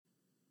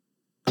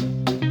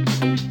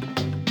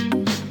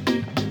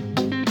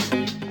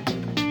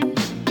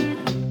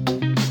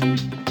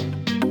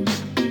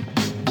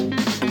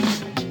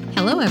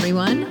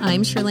everyone.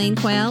 I'm Shirlane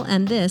Quayle,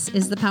 and this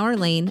is The Power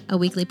Lane, a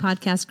weekly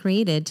podcast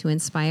created to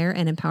inspire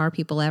and empower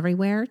people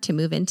everywhere to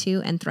move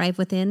into and thrive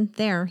within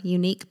their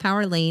unique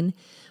power lane.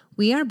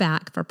 We are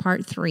back for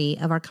part 3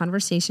 of our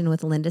conversation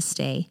with Linda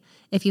Stay.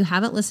 If you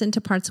haven't listened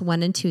to parts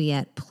 1 and 2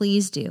 yet,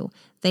 please do.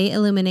 They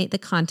illuminate the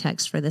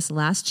context for this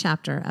last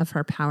chapter of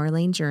her power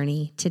lane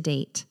journey to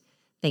date.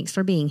 Thanks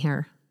for being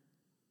here.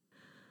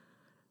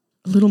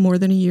 A little more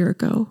than a year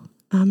ago,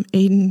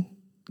 Aiden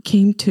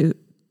came to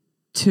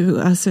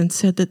us and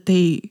said that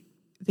they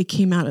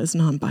came out as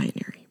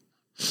non-binary.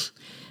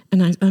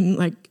 And I'm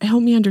like,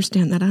 help me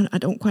understand that. I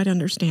don't quite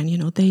understand,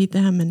 they,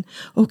 them, and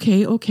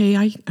okay,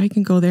 I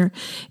can go there.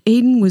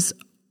 Aiden was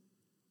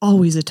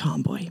always a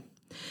tomboy,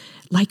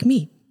 like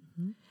me.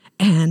 Mm-hmm.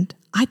 And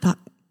I thought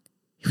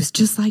he was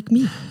just like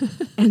me.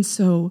 And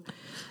so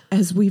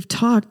as we've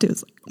talked, it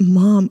was like,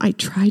 Mom, I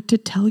tried to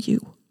tell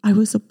you I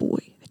was a boy.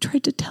 I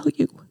tried to tell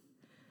you.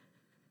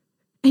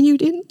 And you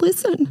didn't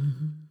listen.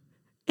 Mm-hmm.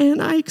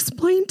 And I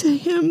explained to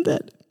him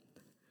that,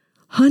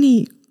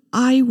 honey,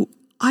 I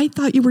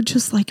thought you were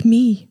just like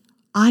me.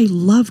 I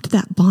loved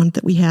that bond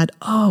that we had.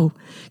 Oh,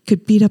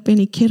 could beat up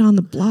any kid on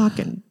the block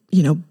and,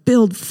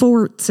 build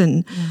forts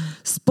and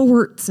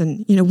sports.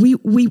 And, we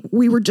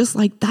were just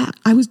like that.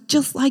 I was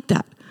just like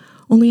that.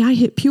 Only I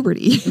hit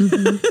puberty.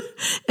 Mm-hmm.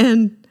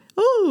 And,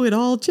 it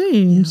all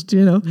changed,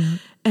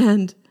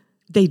 And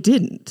they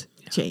didn't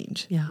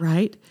change,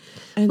 right?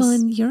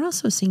 And you're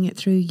also seeing it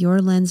through your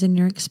lens and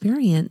your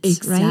experience,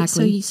 exactly.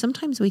 Right? So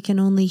sometimes we can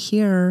only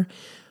hear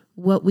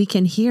what we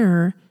can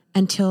hear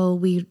until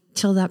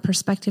that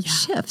perspective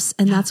shifts.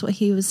 And that's what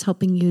he was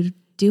helping you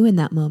do in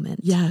that moment.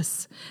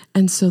 Yes.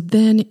 And so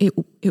then it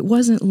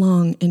wasn't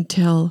long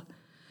until,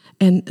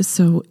 and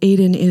so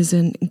Aiden is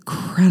an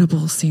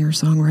incredible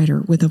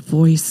singer-songwriter with a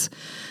voice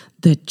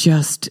that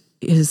just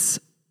is,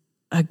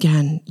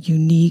 again,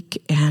 unique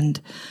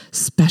and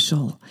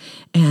special.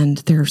 And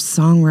their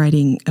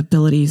songwriting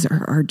abilities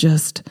are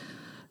just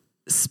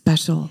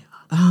special.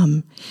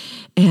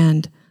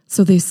 And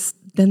so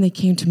they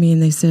came to me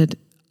and they said,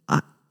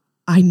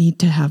 I need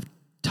to have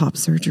top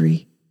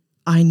surgery.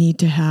 I need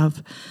to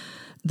have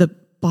the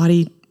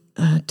body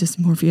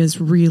dysmorphia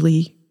is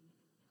really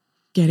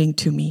getting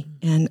to me.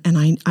 And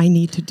I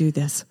need to do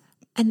this.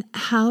 And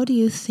how do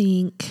you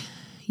think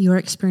your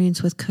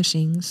experience with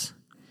Cushing's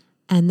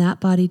and that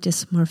body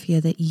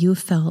dysmorphia that you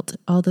felt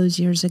all those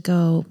years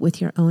ago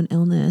with your own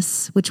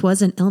illness, which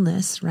was an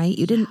illness, right?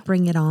 You didn't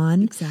bring it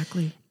on.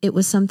 Exactly. It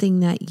was something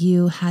that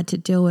you had to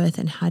deal with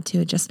and had to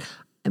adjust.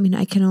 I mean,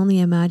 I can only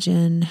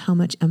imagine how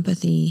much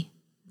empathy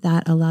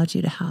that allowed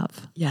you to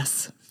have.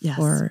 Yes.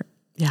 For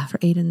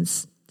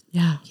Aiden's,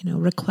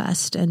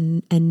 request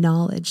and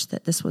knowledge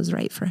that this was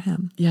right for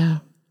him. Yeah.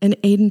 And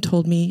Aiden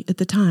told me at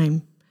the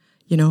time,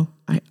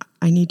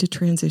 I need to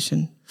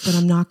transition, but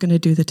I'm not going to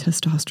do the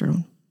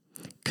testosterone.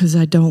 Because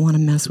I don't want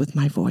to mess with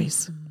my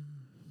voice.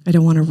 I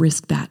don't want to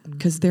risk that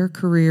because their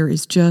career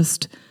is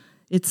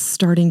it's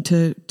starting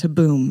to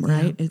boom,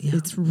 right?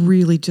 It's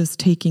really just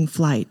taking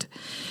flight.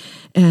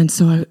 And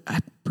so I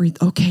breathe,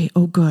 okay,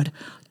 oh, good.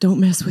 Don't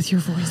mess with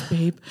your voice,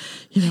 babe.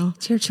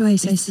 It's your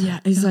choice.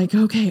 He's like,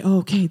 okay,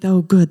 oh,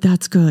 good,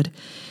 that's good.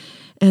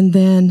 And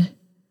then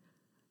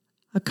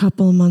a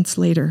couple of months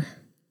later,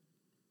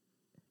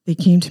 they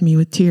came to me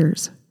with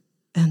tears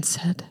and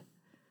said,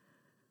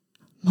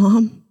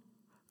 Mom,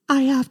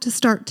 I have to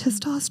start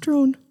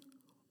testosterone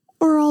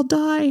or I'll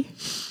die.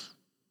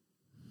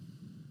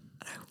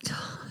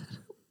 God,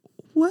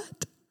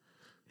 what?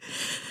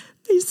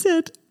 They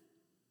said,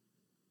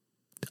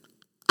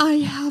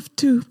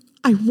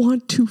 I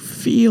want to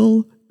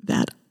feel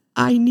that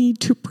I need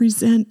to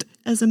present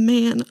as a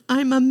man.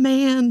 I'm a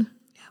man.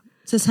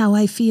 This is how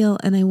I feel,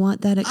 and I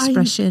want that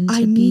expression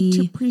I need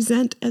to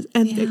present as,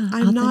 and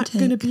I'm authentic. Not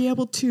going to be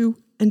able to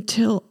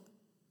until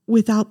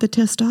without the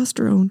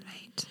testosterone.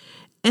 Right.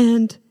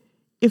 And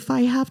if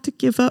I have to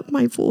give up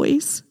my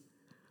voice,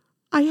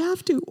 I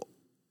have to,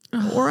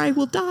 or I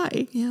will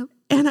die. Yep.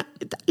 And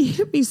it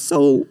hit me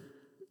so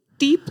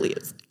deeply.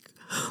 It's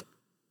like,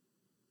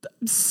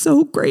 I'm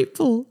so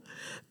grateful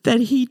that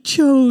he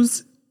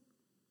chose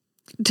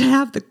to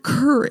have the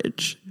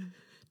courage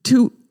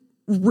to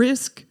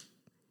risk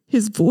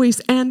his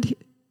voice and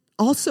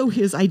also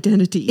his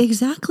identity.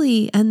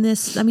 Exactly. And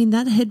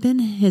that had been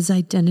his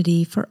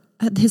identity for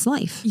his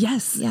life.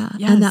 Yes. Yeah.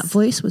 Yes. And that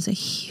voice was a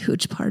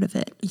huge part of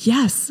it.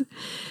 Yes.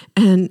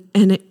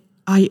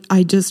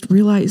 I just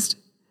realized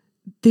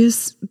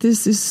this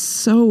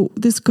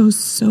goes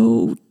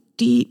so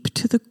deep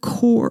to the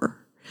core.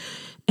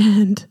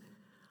 And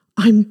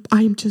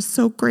I'm just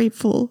so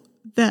grateful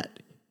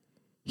that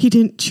he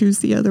didn't choose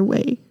the other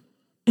way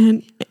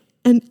and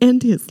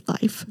end his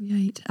life.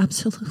 Right.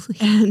 Absolutely.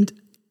 And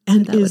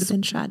that would have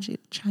been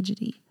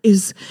tragedy.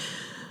 Is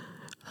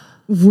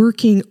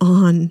working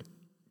on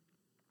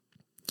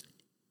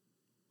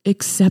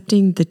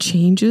accepting the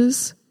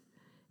changes.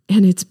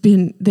 And it's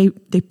been, they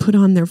put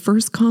on their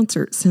first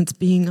concert since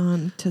being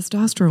on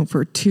testosterone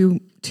for two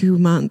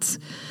months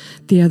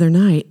the other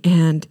night.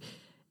 And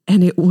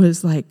it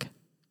was like,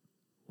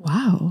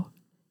 wow.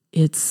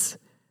 it's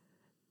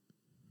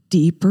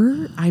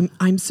deeper.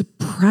 I'm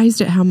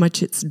surprised at how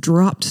much it's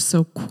dropped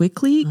so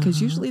quickly,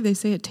 because usually they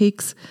say it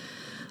takes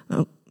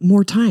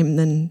more time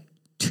than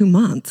 2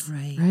 months,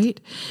 right?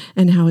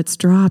 And how it's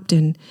dropped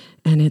and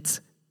it's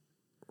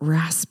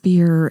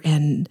raspier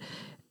and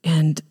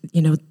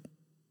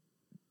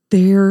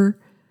there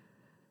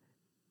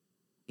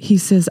he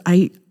says,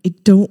 I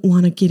don't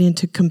want to get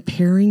into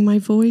comparing my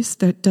voice.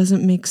 That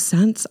doesn't make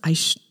sense.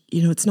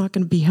 It's not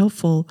going to be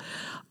helpful.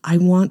 I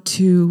want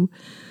to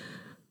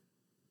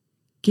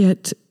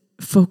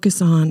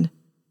focus on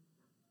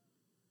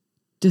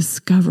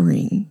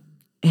discovering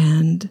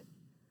and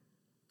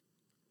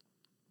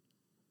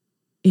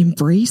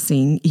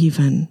embracing,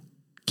 even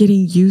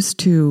getting used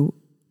to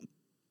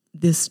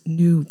this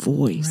new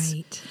voice.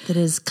 Right. That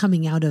is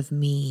coming out of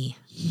me.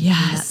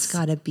 Yes. And that's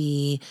got to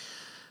be,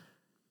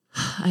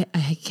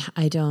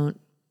 I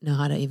don't know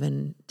how to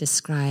even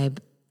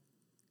describe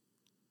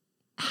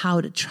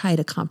how to try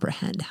to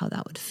comprehend how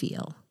that would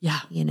feel. Yeah.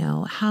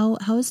 How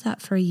is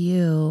that for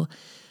you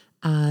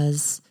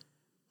as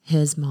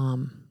his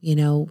mom,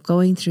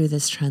 going through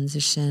this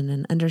transition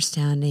and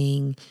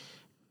understanding,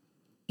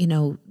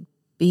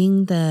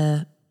 being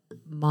the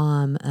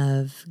mom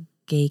of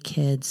gay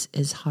kids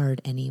is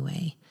hard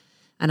anyway.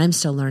 And I'm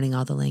still learning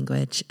all the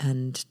language,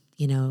 and,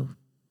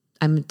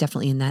 I'm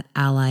definitely in that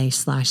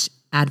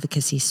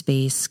ally/advocacy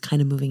space,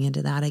 kind of moving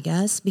into that, I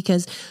guess,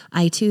 because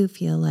I too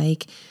feel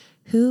like,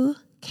 who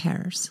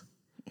cares?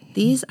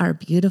 These are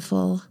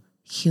beautiful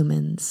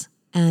humans.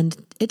 And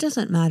it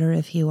doesn't matter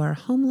if you are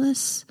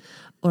homeless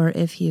or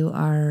if you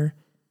are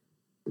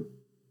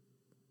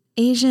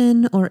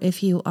Asian or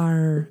if you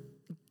are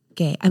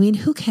gay. I mean,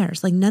 who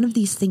cares? Like, none of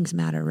these things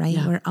matter, right?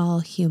 Yeah. We're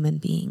all human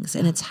beings,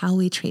 and it's how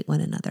we treat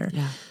one another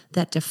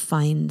that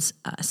defines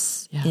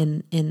us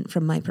in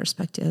from my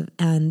perspective.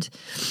 And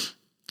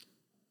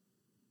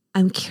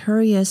I'm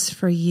curious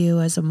for you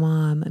as a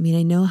mom. I mean,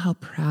 I know how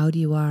proud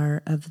you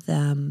are of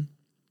them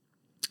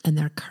and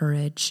their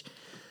courage.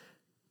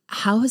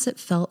 How has it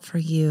felt for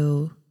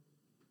you?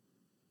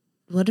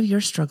 What have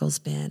your struggles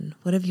been?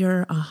 What have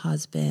your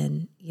ahas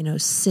been,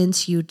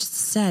 since you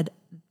said,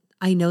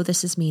 I know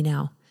this is me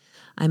now.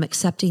 I'm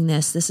accepting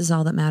this. This is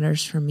all that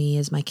matters for me,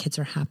 is my kids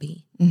are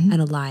happy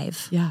and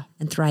alive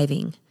and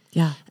thriving.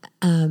 Yeah.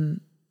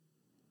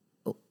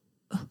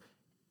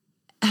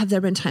 Have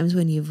there been times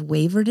when you've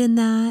wavered in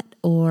that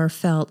or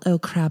felt, oh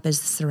crap, is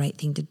this the right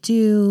thing to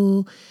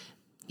do?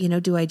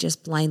 Do I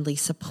just blindly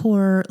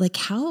support? Like,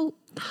 how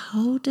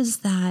does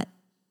that?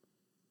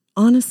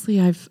 Honestly,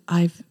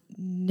 I've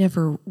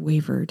never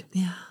wavered.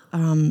 Yeah.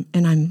 And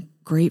I'm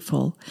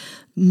grateful.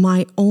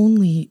 The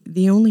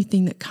only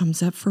thing that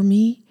comes up for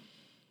me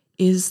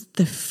is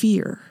the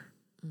fear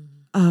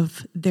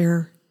of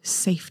their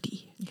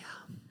safety. Yeah.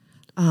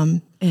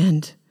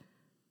 And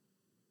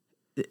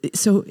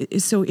so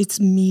it's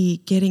me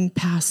getting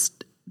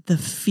past the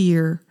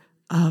fear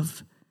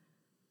of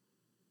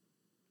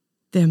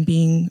them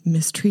being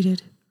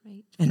mistreated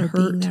and hurt.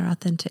 Being their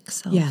authentic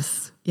self.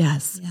 Yes. Yeah.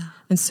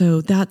 And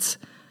so that's,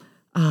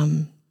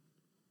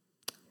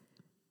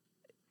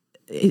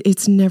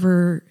 it's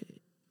never,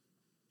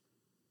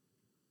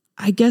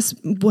 I guess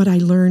what I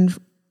learned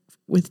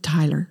with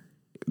Tyler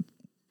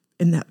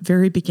in that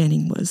very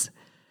beginning was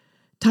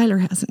Tyler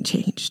hasn't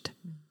changed.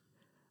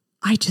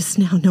 I just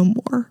now know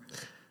more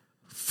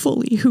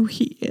fully who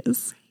he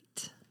is.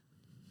 Right.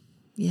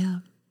 Yeah.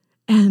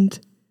 And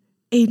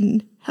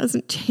Aiden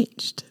hasn't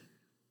changed.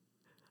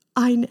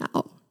 I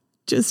now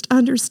just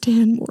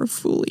understand more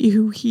fully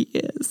who he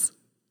is.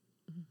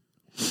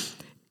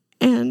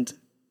 And,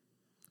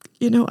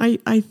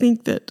 I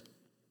think that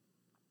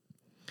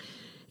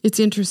it's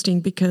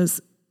interesting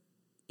because,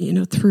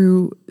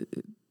 through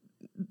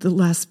the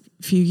last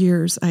few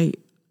years, I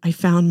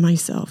found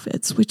myself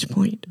at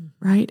Switchpoint,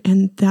 right?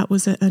 And that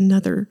was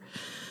another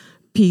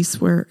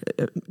piece where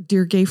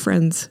dear gay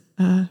friends,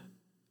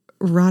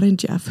 Rod and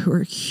Jeff, who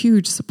are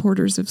huge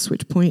supporters of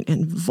Switchpoint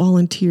and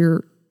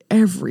volunteer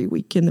every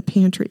week in the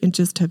pantry and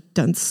just have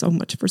done so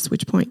much for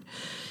Switchpoint,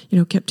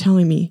 kept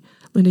telling me,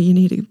 Linda, you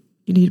need to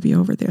be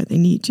over there. They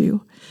need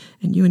you,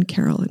 and you and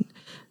Carol. And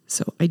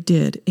so I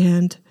did.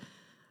 And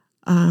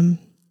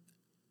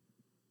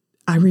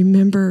I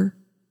remember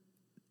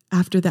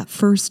after that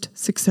first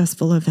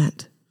successful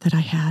event that I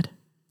had,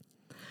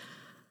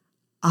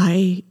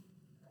 I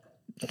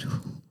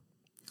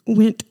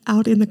went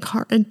out in the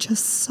car and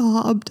just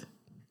sobbed.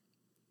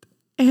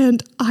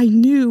 And I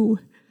knew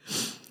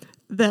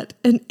that,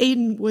 and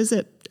Aiden was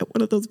at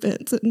one of those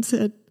events and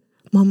said,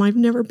 Mom, I've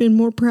never been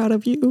more proud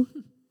of you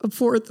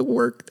for the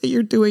work that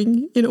you're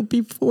doing,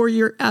 before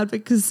your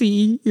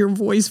advocacy, your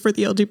voice for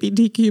the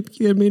LGBTQ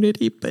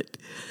community, but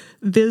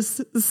this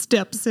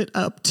steps it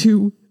up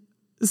to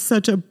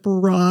such a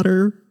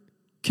broader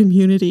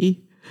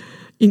community,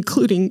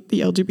 including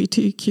the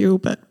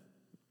LGBTQ. But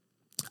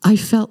I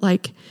felt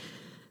like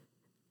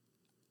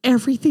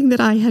everything that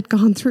I had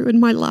gone through in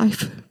my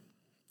life,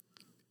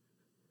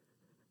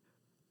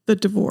 the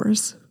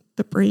divorce,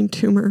 the brain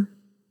tumor,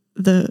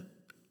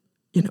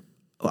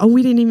 I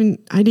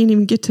didn't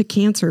even get to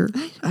cancer.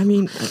 I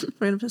mean,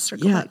 we're going to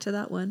circle back to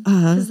that one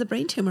because the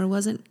brain tumor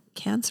wasn't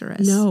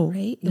cancerous,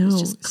 right? It was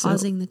just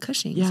causing the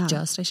Cushing's.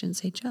 I shouldn't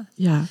say just.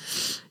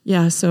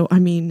 Yeah. So, I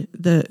mean,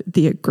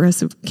 the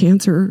aggressive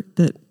cancer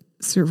that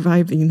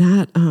surviving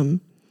that,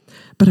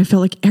 but I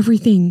felt like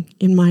everything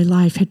in my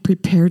life had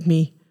prepared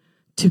me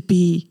to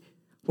be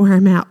where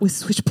I'm at with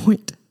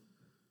SwitchPoint.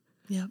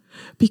 Yeah.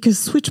 Because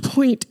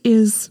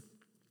SwitchPoint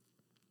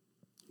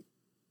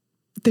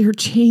they're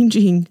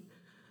changing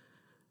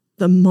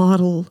the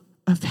model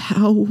of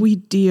how we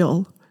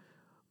deal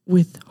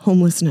with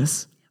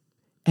homelessness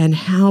and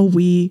how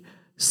we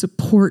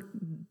support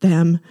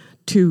them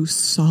to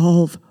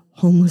solve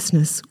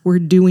homelessness. We're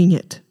doing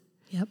it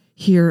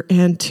here,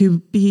 and to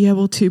be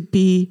able to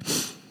be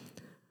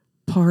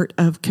part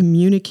of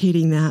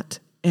communicating that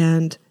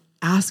and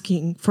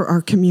asking for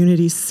our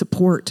community's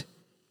support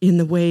in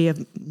the way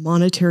of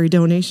monetary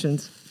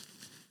donations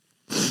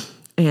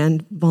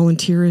and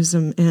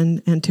volunteerism,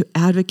 and to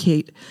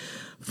advocate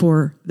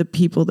for the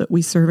people that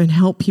we serve and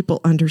help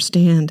people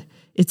understand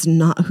it's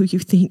not who you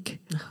think.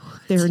 No,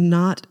 they're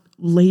not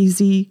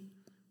lazy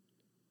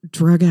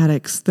drug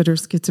addicts that are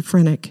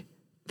schizophrenic.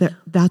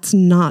 That's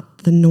not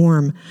the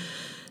norm.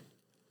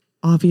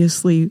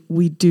 Obviously,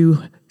 we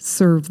do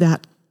serve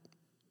that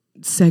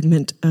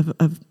segment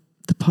of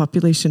the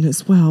population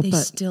as well. They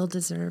still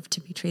deserve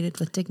to be treated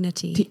with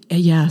dignity.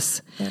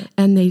 Yes.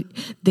 And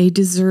they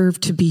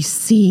deserve to be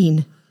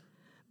seen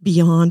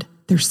beyond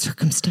their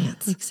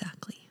circumstance.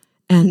 Exactly.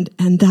 And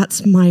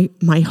that's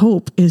my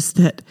hope, is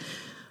that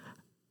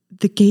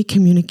the gay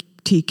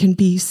community can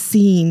be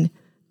seen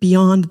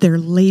beyond their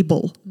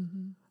label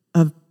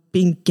of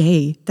being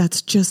gay.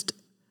 That's just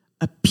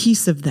a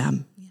piece of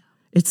them. Yeah.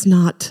 It's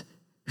not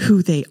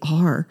who they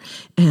are.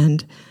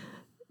 And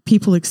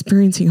people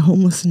experiencing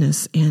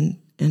homelessness and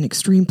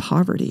extreme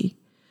poverty,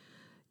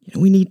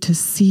 we need to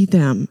see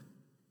them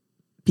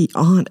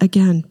beyond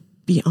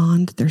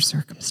their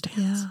circumstance.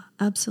 Yeah,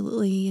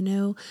 absolutely.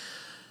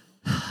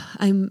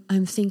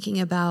 I'm thinking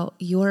about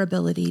your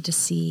ability to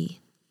see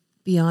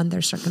beyond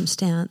their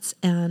circumstance,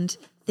 and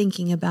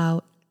thinking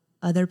about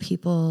other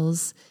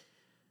people's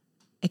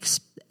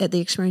the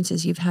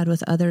experiences you've had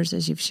with others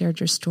as you've shared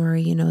your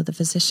story. The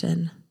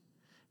physician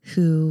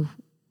who,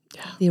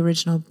 the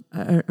original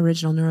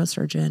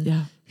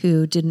neurosurgeon,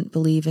 who didn't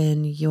believe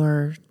in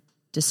your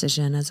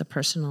decision as a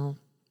personal,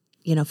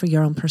 for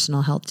your own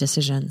personal health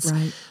decisions.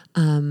 Right.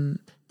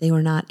 They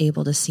were not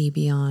able to see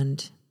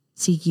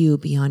you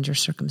beyond your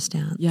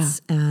circumstance. Yeah.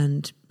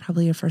 And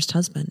probably your first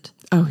husband.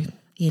 Oh,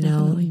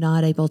 definitely.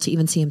 Not able to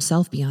even see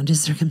himself beyond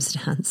his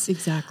circumstance.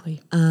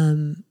 Exactly.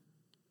 And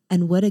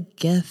what a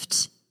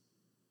gift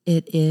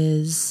it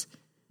is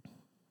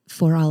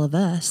for all of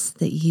us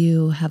that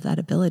you have that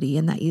ability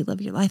and that you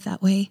live your life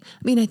that way.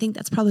 I mean, I think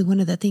that's probably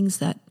one of the things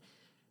that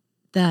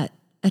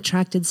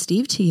attracted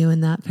Steve to you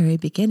in that very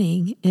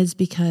beginning, is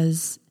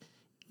because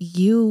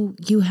you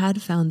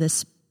had found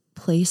this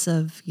place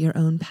of your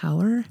own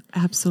power.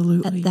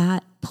 Absolutely. At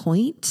that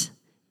point,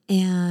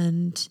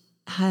 and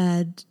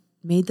had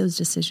made those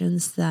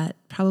decisions that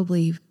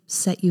probably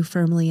set you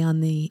firmly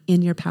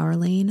in your power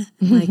lane.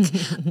 Like,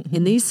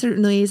 in these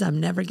certain ways, I'm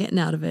never getting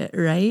out of it,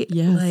 right?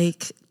 Yes.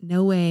 Like,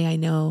 no way, I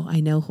know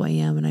who I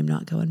am, and I'm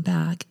not going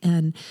back.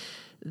 And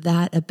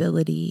that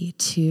ability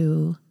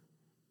to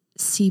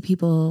see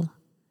people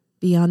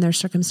beyond their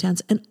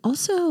circumstance, and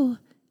also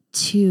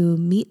to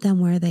meet them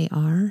where they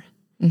are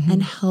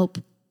and help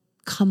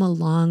come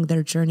along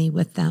their journey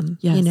with them.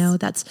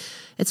 Yes.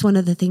 It's one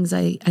of the things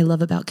I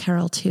love about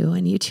Carol too.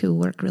 And you two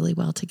work really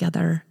well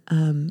together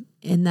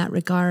in that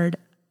regard,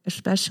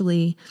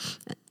 especially.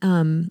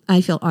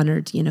 I feel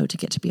honored, to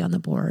get to be on the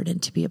board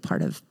and to be a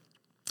part of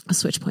a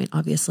SwitchPoint,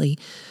 obviously,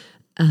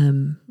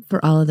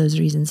 for all of those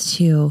reasons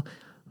too.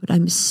 But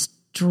I'm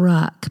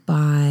struck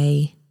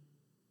by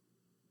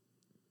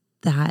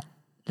that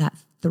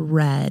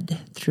thread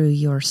through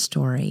your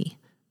story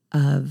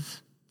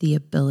of the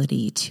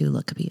ability to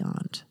look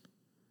beyond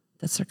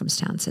the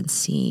circumstance and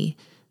see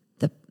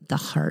the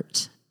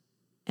heart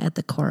at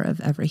the core of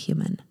every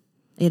human.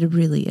 It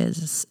really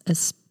is a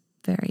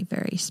very,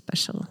 very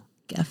special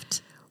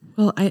gift.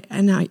 Well,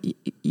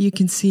 you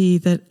can see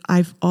that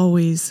I've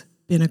always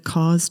been a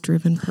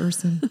cause-driven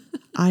person.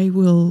 I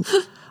will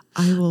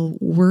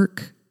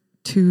work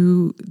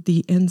to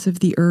the ends of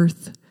the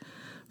earth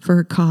for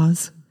a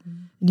cause,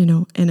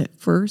 and at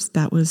first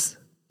that was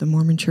the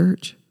Mormon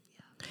Church.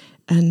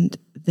 Yeah. And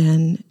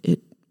then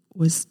it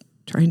was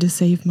trying to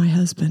save my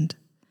husband.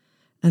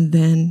 And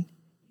then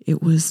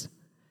it was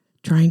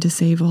trying to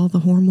save all the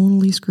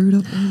hormonally screwed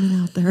up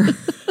women out there.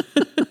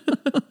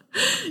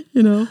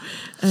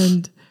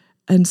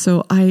 And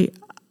so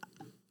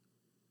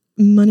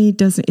money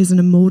isn't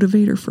a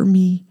motivator for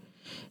me.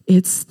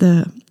 It's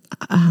the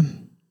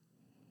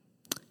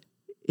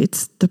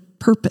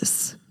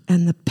purpose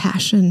and the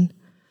passion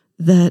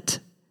that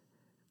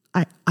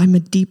I'm a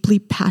deeply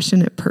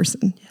passionate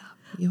person. Yeah,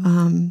 you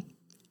are.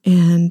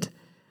 And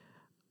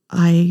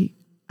I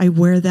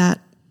wear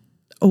that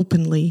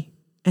openly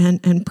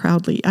and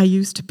proudly. I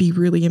used to be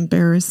really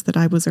embarrassed that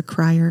I was a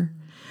crier.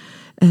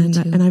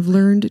 And I've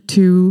learned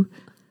to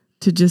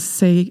just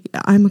say,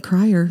 I'm a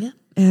crier. Yeah.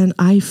 And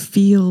I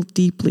feel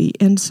deeply.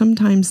 And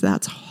sometimes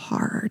that's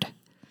hard.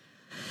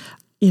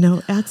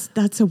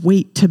 That's a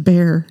weight to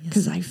bear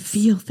because I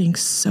feel things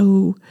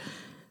so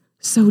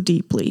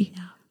deeply.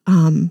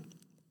 Yeah.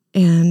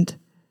 And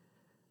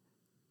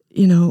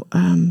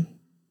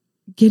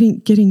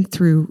getting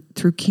through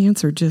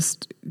cancer,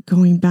 just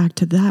going back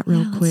to that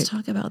real quick. Let's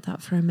talk about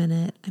that for a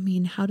minute. I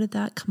mean, how did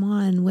that come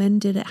on? When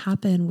did it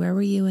happen? Where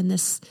were you in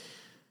this?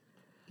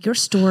 Your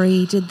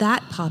story, did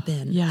that pop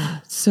in? Yeah.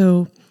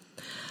 So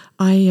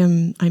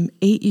I'm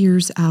 8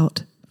 years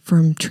out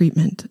from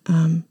treatment.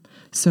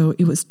 So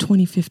it was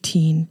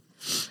 2015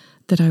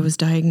 that I was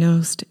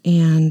diagnosed,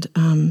 and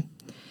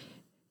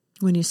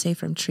when you say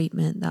from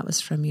treatment, that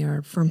was from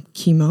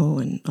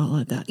chemo and all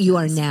of that. You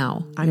are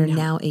now. You're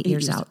now 8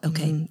 years out.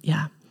 Okay.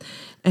 Yeah.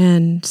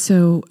 And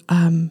so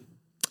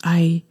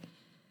I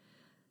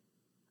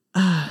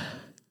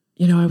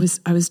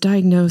was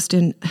diagnosed,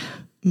 and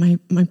my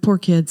poor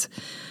kids,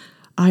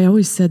 I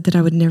always said that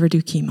I would never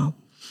do chemo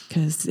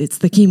because it's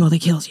the chemo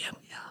that kills you.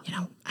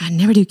 Yeah. I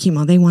never do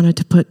chemo. They wanted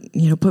to put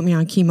me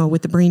on chemo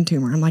with the brain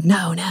tumor. I'm like,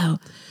 no.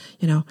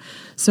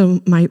 So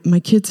my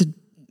kids had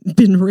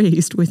been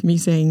raised with me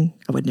saying,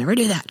 I would never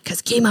do that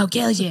because chemo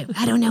kills you.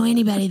 I don't know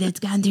anybody that's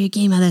gone through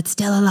chemo that's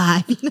still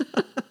alive.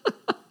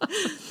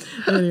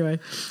 Anyway.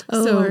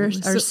 Our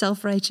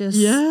self-righteous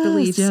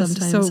beliefs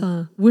sometimes.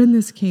 So when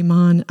this came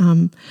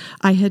on,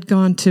 I had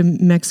gone to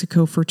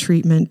Mexico for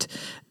treatment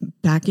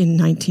back in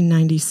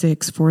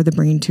 1996 for the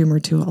brain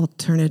tumor to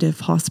Alternative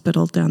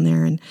Hospital down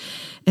there.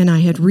 And I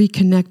had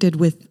reconnected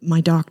with my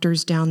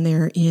doctors down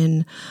there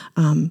in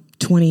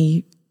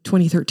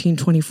 2013,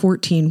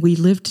 2014. We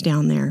lived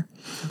down there.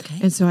 Okay.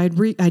 And so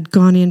I'd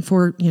gone in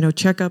for,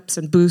 checkups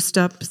and boost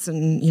ups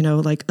and,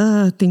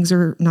 things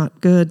are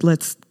not good.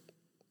 Let's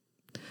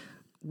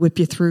whip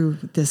you through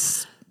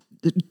this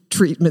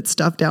treatment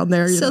stuff down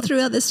there. So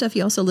throughout this stuff,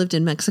 you also lived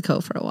in Mexico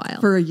for a while.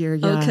 For a year,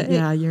 yeah. Okay.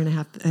 Yeah, a year and a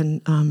half.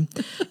 And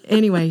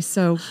anyway,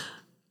 so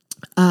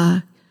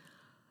I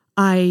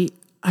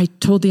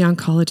told the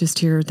oncologist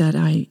here that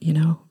I'm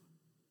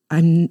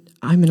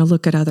going to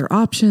look at other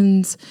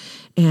options,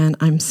 and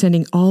I'm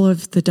sending all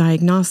of the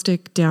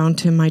diagnostic down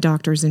to my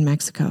doctors in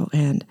Mexico.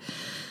 And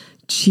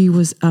she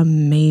was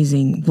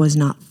amazing, was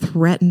not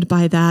threatened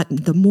by that.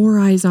 The more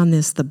eyes on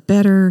this, the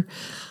better.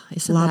 I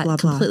said blah, that blah,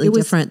 completely blah.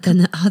 Different than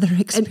the other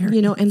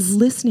experience. And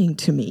listening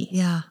to me.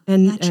 Yeah.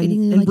 And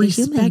treating you like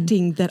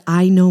respecting that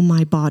I know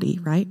my body,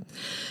 right?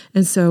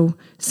 And so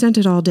sent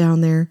it all down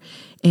there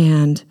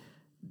and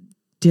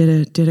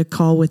did a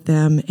call with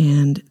them,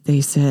 and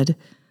they said,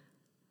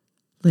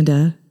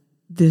 Linda,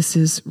 this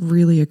is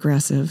really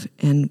aggressive.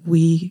 And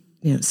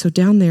so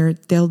down there,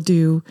 they'll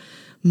do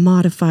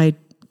modified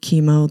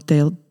chemo.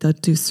 They'll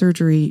do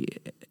surgery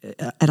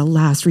at a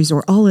last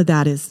resort. All of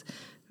that is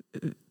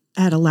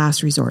at a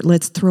last resort.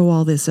 Let's throw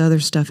all this other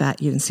stuff at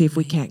you and see if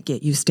we can't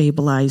get you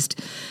stabilized.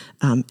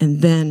 And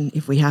then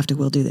if we have to,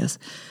 we'll do this.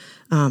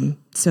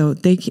 So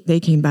they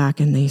came back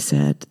and they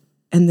said,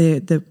 and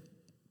the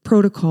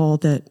protocol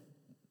that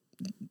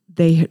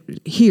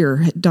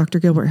Dr.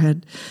 Gilbert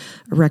had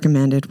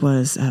recommended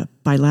was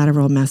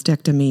bilateral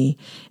mastectomy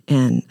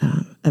and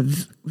a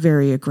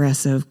very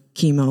aggressive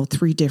chemo,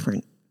 3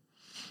 different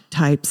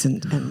types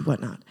and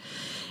whatnot.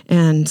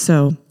 And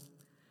so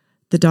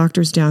the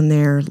doctors down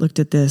there looked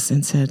at this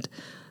and said,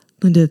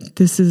 Linda,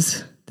 this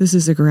is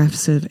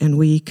aggressive, and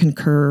we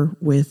concur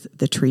with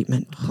the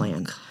treatment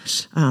plan.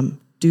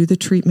 Do the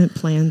treatment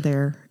plan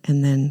there,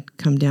 and then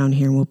come down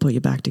here and we'll put you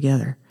back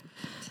together,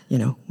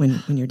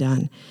 when you're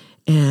done.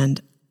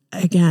 And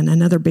again,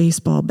 another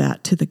baseball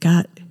bat to the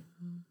gut,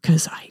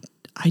 because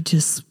I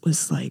just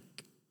was like...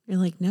 You're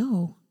like,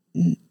 no,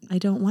 I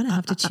don't want to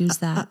have to choose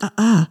that.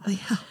 Yeah.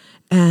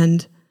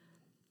 And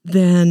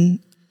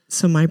then,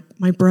 so my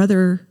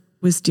brother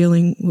was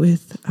dealing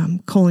with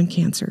colon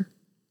cancer,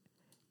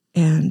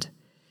 and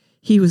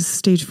he was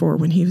stage 4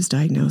 when he was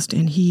diagnosed,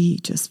 and he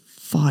just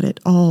fought it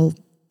all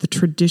the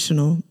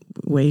traditional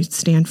way,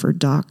 Stanford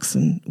docs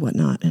and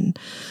whatnot, and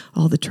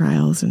all the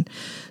trials. And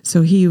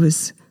so he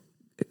had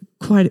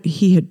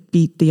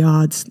beat the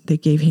odds. They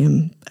gave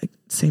him,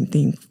 same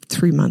thing,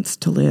 3 months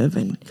to live.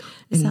 And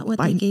is that what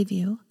they gave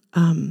you?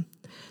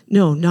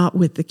 No, not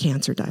with the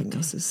cancer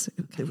diagnosis.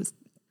 Okay.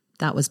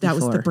 That was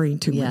the brain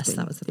tumor. Yes, thing.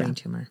 That was the brain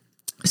tumor.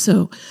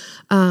 So,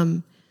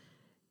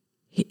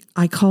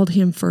 I called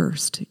him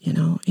first,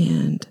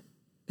 and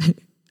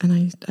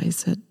I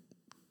said,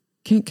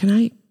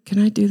 can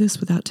I do this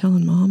without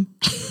telling Mom?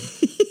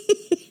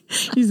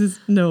 He says,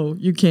 no,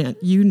 you can't.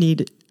 You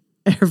need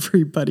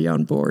everybody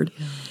on board.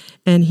 Yeah.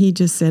 And he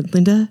just said,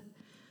 Linda,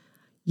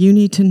 you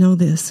need to know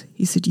this.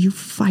 He said, you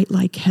fight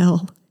like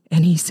hell.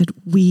 And he said,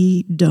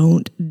 we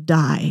don't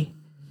die.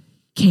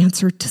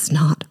 Cancer does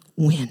not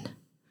win.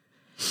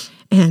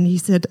 And he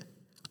said,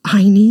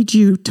 I need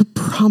you to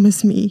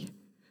promise me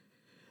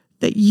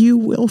that you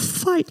will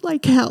fight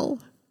like hell.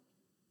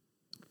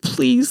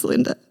 Please,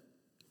 Linda.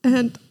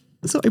 And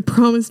So I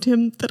promised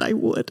him that I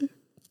would.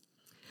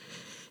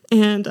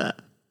 And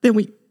then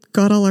we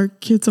got all our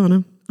kids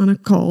on a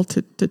call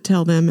to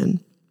tell them, and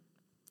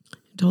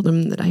told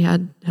them that I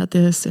had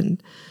this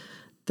and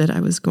that I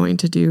was going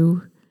to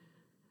do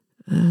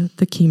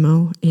the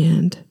chemo.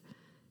 And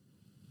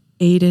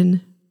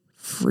Aiden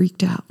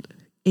freaked out.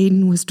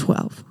 Aiden was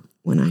 12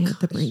 when I had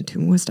the brain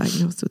tumor, was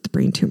diagnosed with the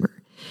brain tumor.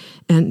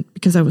 And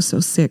because I was so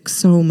sick,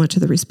 so much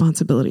of the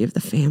responsibility of the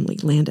family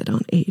landed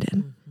on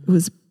Aiden. Mm-hmm.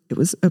 It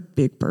was a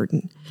big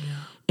burden.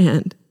 Yeah.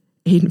 And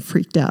Aiden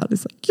freaked out.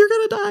 It's like, you're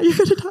going to die, you're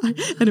going to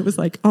die. And it was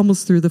like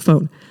almost through the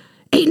phone.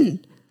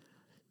 Aiden,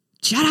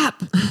 shut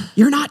up.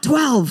 You're not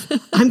 12.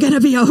 I'm going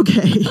to be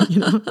okay.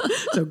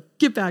 So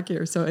get back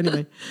here. So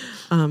anyway,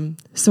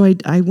 so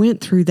I went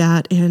through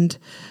that, and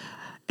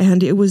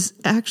it was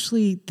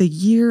actually the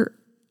year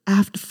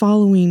after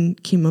following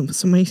chemo.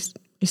 So my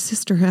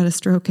sister had a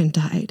stroke and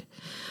died.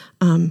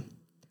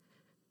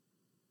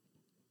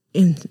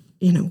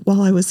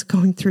 While I was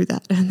going through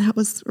that, and that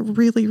was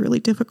really, really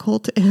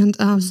difficult. And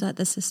was that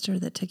the sister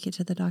that took you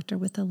to the doctor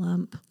with the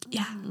lump?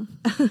 Yeah.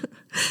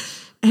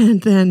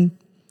 And then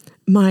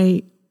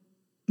my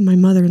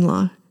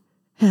mother-in-law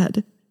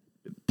had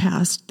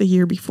passed the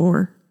year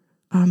before,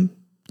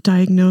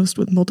 diagnosed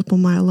with multiple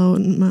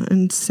myeloma,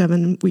 and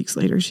 7 weeks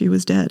later she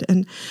was dead.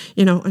 And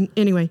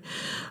anyway,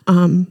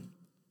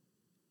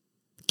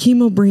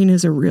 chemo brain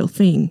is a real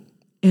thing,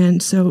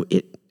 and so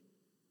it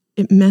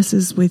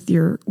messes with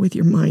your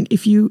mind.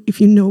 If you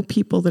know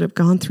people that have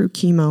gone through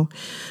chemo,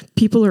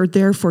 people are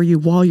there for you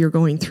while you're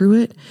going through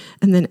it,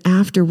 and then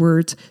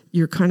afterwards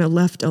you're kind of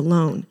left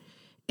alone.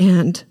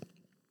 And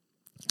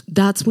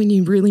that's when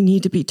you really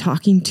need to be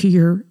talking to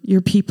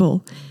your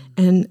people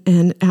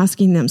and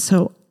asking them.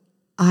 So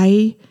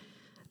I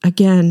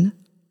can't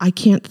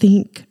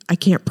think, I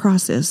can't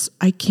process,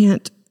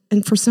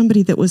 and for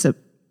somebody that was a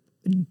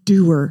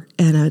doer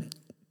and a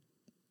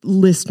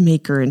list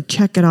maker and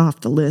check it off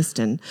the list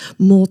and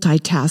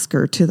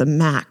multitasker to the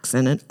max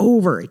and an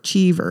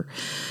overachiever,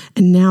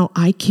 and now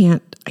I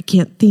can't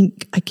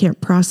think, I can't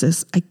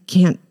process,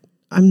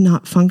 I'm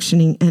not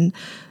functioning. And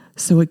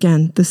so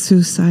again, the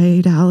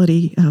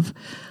suicidality of,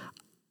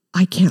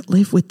 I can't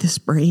live with this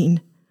brain.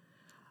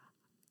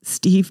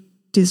 Steve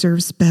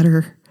deserves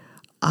better.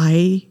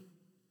 I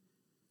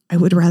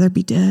would rather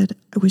be dead.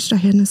 I wished I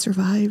hadn't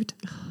survived.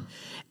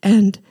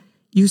 And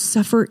you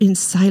suffer in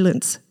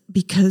silence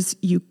because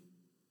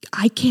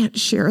I can't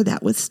share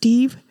that with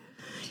Steve.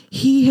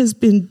 He has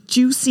been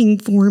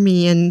juicing for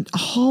me and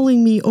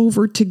hauling me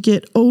over to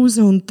get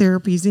ozone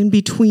therapies in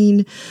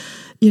between,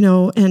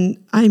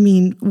 and I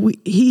mean,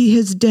 he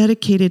has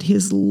dedicated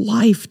his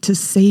life to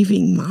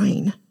saving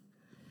mine.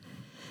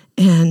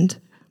 And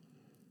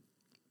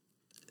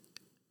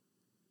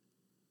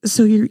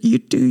so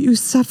you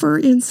suffer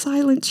in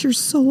silence. You're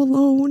so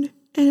alone.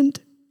 And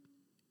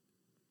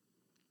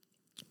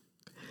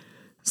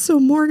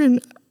so Morgan,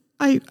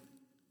 I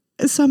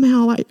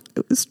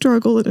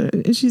struggle,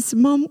 and she said,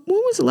 Mom,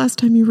 when was the last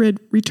time you read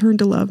Return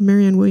to Love,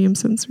 Marianne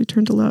Williamson's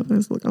Return to Love? And I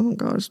was like, oh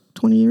gosh,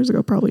 20 years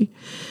ago probably.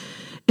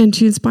 And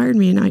she inspired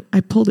me, and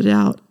I pulled it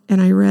out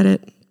and I read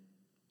it.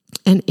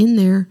 And in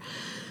there,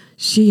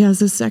 she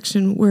has a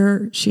section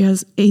where she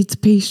has AIDS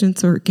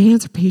patients or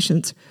cancer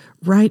patients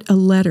write a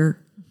letter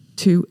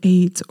to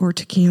AIDS or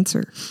to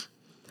cancer.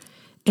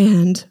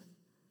 And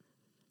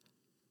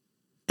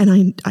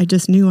I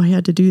just knew I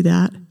had to do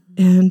that.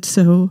 And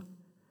so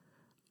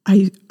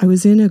I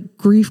was in a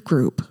grief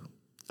group.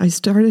 I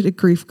started a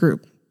grief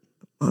group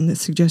on the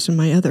suggestion of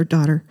my other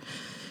daughter.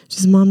 She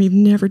says, Mom, you've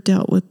never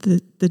dealt with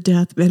the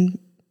death. And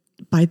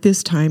by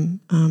this time,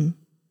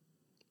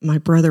 my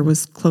brother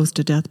was close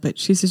to death, but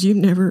she says, you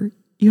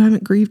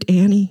haven't grieved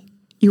Annie.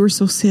 You were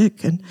so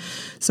sick. And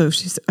so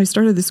I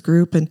started this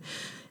group, and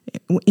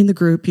in the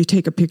group, you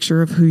take a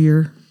picture of who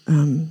you're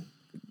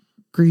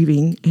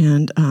grieving.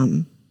 And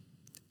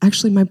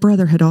actually, my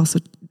brother had also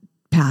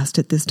passed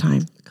at this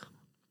time.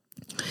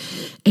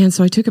 And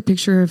so I took a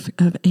picture of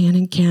Ann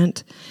and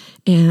Kent,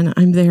 and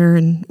I'm there,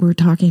 and we're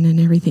talking and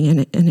everything,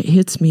 and it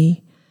hits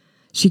me.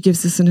 She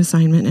gives us an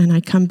assignment, and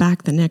I come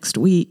back the next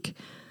week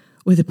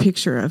with a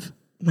picture of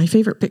my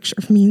favorite picture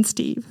of me and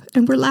Steve,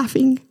 and we're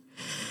laughing.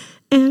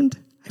 And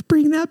I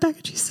bring that back,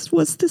 and she says,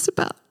 what's this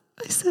about?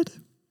 I said,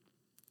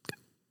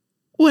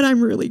 what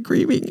I'm really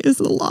grieving is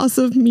the loss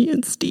of me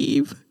and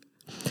Steve,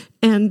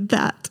 and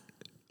that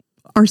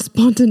our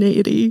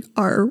spontaneity,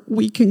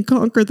 we can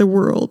conquer the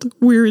world.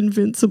 We're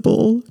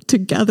invincible.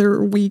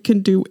 Together, we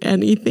can do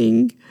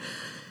anything.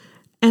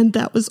 And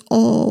that was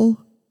all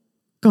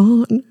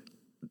gone.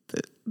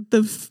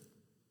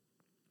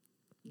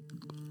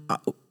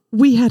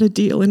 We had a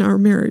deal in our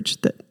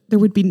marriage that there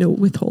would be no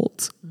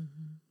withholds.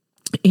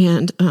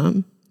 Mm-hmm.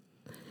 And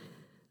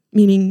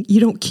meaning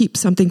you don't keep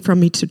something from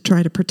me to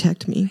try to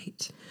protect me.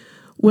 Right.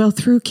 Well,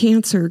 through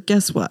cancer,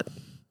 guess what?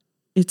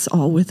 It's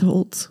all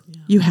withholds.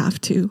 Yeah. You have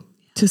to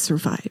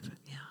survive.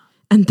 Yeah.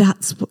 And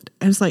that's what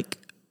I was like,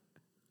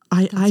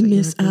 I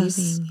miss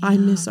us. Yeah. I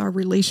miss our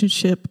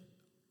relationship.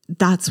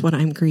 That's what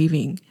I'm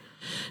grieving.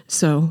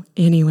 So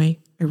anyway,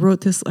 I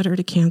wrote this letter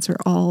to Cancer,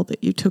 all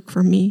that you took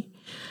from me.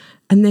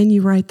 And then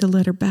you write the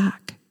letter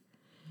back.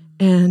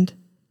 And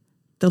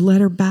the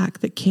letter back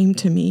that came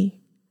to me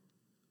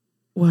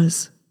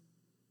was,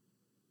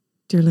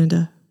 Dear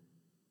Linda,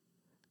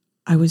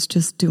 I was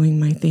just doing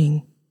my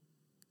thing.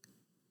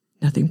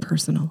 Nothing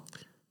personal.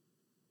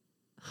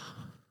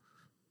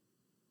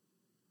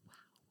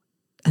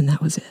 And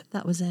that was it.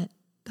 That was it.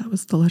 That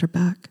was the letter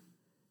back.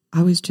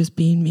 I was just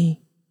being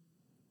me.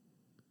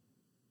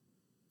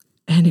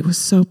 And it was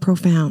so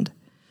profound.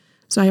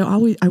 So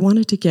I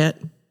wanted to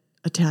get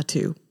a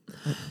tattoo,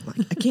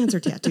 a cancer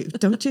tattoo.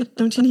 Don't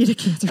you need a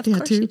cancer tattoo? Of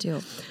course you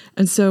do.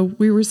 And so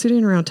we were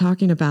sitting around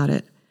talking about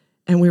it,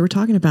 and we were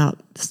talking about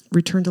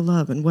return to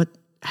love and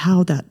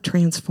how that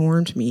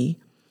transformed me.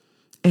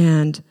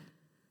 And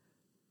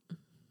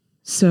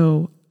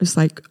so it's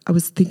like I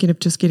was thinking of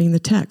just getting the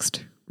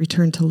text,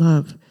 return to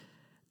love.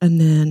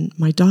 And then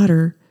my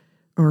daughter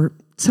or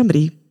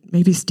somebody,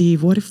 maybe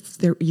Steve, what if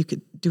you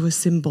could do a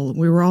symbol?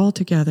 We were all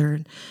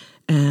together.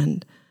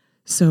 And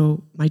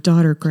so my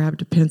daughter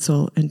grabbed a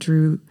pencil and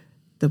drew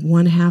the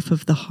one half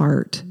of the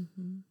heart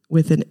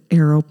with an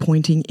arrow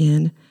pointing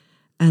in.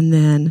 And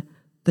then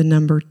the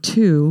number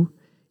 2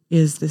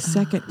 is the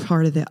second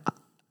part of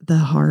the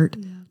heart,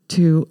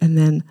 2. And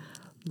then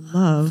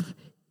love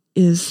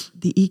is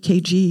the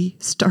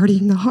EKG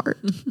starting the heart.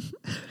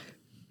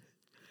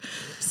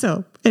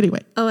 So anyway.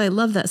 Oh, I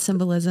love that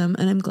symbolism.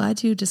 And I'm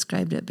glad you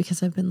described it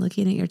because I've been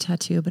looking at your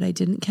tattoo, but I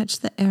didn't catch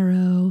the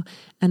arrow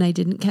and I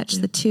didn't catch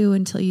the 2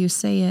 until you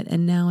say it.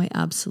 And now I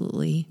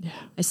absolutely,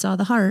 I saw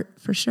the heart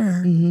for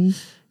sure. Mm-hmm.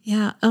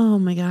 Yeah. Oh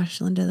my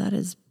gosh, Linda, that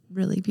is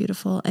really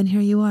beautiful. And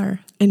here you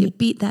are. And you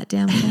beat that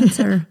damn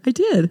cancer. I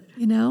did.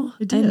 You know?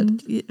 I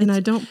did. And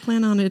I don't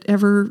plan on it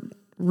ever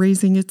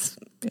raising its,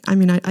 I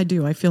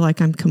do. I feel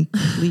like I'm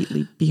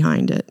completely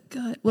behind it.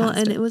 Good. Well,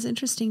 and it was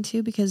interesting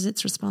too, because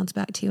its response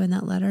back to you in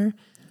that letter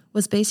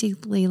was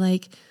basically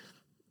like,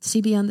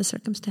 see beyond the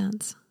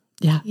circumstance.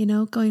 Yeah. You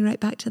know, going right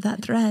back to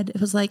that thread. It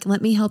was like,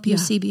 let me help you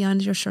see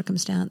beyond your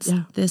circumstance.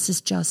 Yeah. This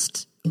is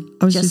just,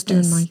 I was just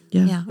doing my,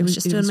 I was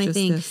just doing my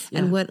thing. This,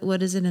 And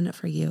what is it in it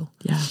for you?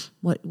 Yeah.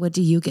 What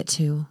do you get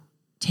to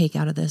take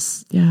out of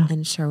this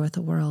and share with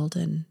the world?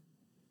 And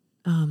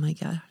oh my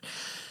God.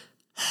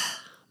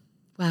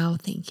 Wow.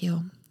 Thank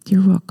you.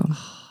 You're welcome.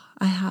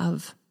 I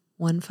have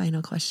one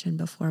final question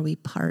before we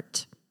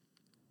part,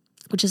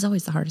 which is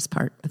always the hardest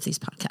part of these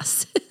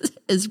podcasts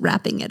is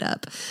wrapping it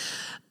up.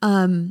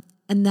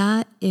 And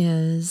that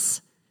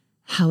is,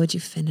 how would you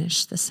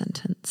finish the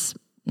sentence?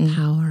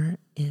 Power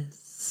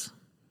is.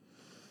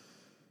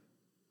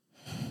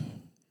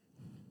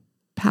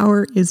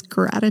 Power is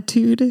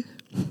gratitude.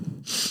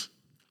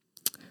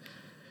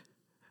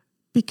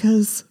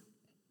 Because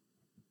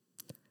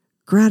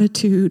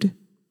gratitude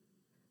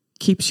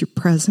keeps you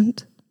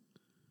present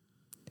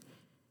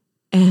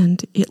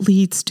and it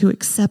leads to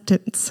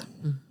acceptance.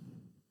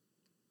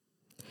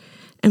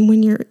 And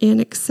when you're in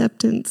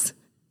acceptance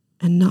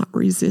and not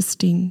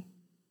resisting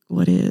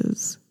what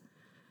is,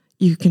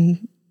 you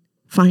can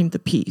find the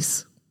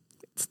peace.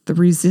 It's the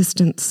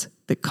resistance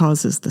that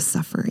causes the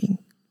suffering.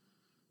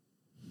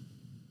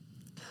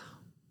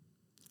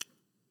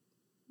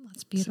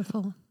 That's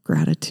beautiful. So,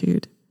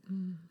 gratitude.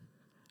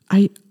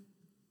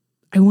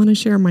 I want to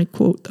share my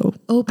quote, though.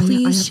 Oh,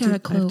 please share a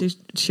quote. I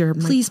have to share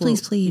my please,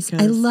 quote. Please.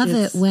 I love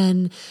it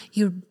when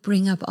you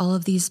bring up all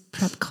of these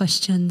prep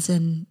questions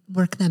and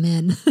work them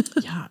in.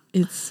 Yeah,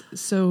 it's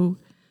so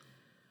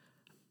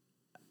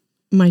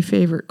my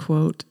favorite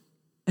quote,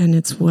 and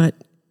it's what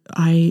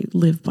I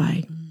live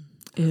by,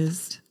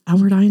 is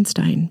Albert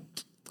Einstein.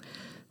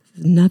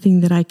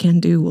 Nothing that I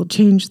can do will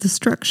change the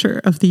structure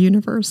of the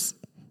universe,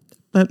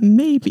 but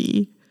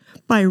maybe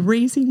by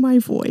raising my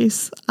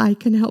voice, I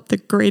can help the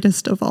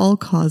greatest of all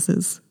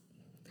causes,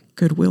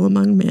 goodwill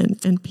among men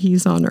and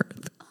peace on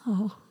earth.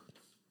 Oh,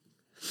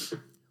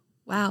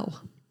 wow.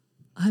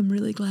 I'm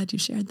really glad you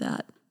shared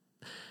that.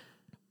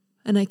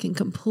 And I can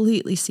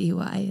completely see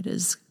why it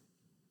is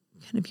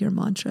kind of your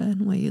mantra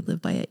and why you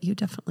live by it. You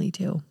definitely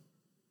do.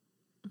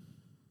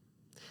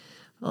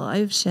 Well,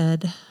 I've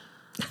shed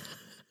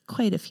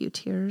quite a few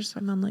tears.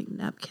 I'm on like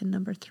napkin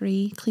number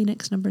 3,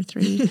 Kleenex number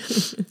 3.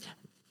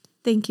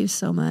 Thank you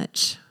so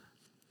much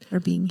for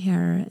being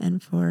here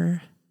and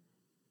for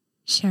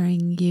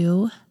sharing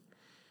you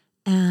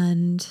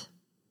and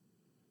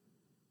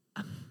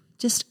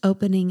just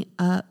opening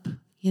up.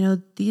 You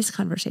know, these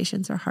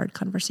conversations are hard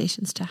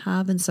conversations to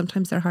have, and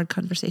sometimes they're hard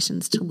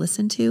conversations to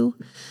listen to.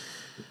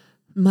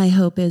 My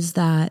hope is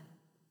that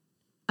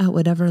at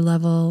whatever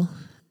level,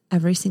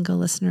 every single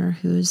listener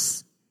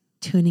who's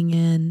tuning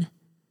in,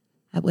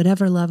 at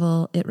whatever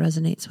level it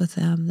resonates with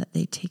them, that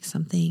they take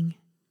something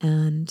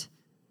and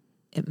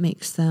it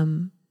makes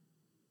them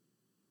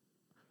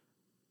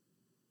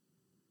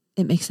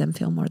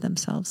feel more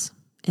themselves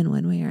in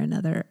one way or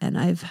another. And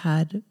I've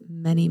had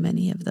many,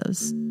 many of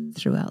those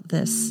throughout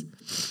this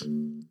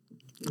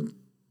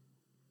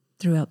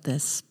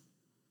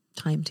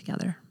time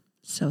together.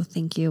 So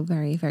thank you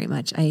very, very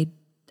much. I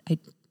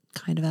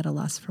kind of at a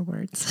loss for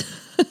words.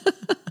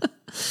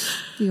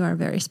 You are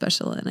very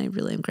special, and I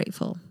really am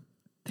grateful.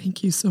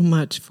 Thank you so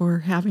much for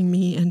having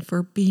me and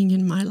for being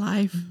in my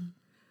life.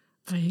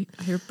 I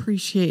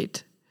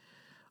appreciate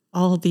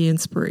all the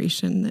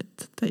inspiration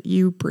that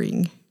you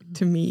bring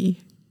to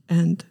me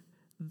and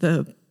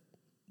the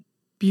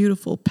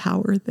beautiful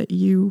power that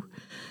you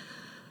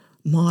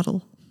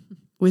model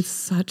with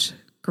such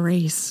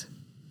grace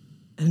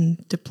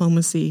and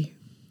diplomacy.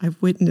 I've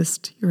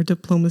witnessed your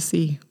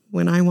diplomacy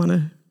when I want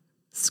to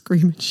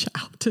scream and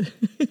shout.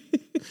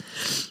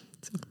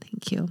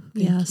 Thank you.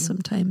 Thank you.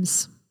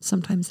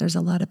 Sometimes there's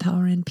a lot of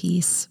power in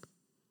peace,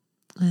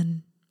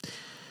 and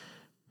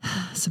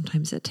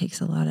sometimes it takes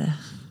a lot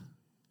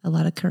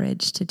of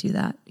courage to do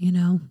that,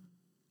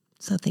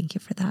 So thank you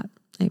for that.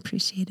 I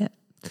appreciate it.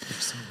 You're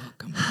so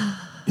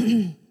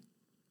welcome.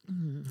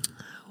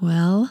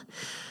 Well,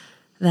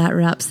 that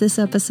wraps this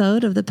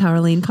episode of the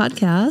Power Lane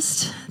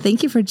Podcast.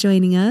 Thank you for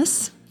joining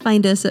us.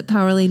 Find us at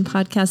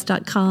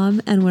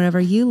powerlanepodcast.com and wherever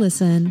you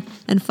listen,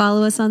 and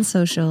follow us on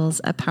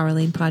socials at Power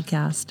Lane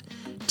Podcast.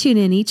 Tune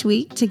in each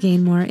week to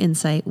gain more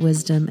insight,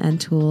 wisdom,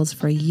 and tools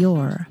for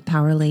your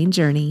Power Lane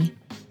journey.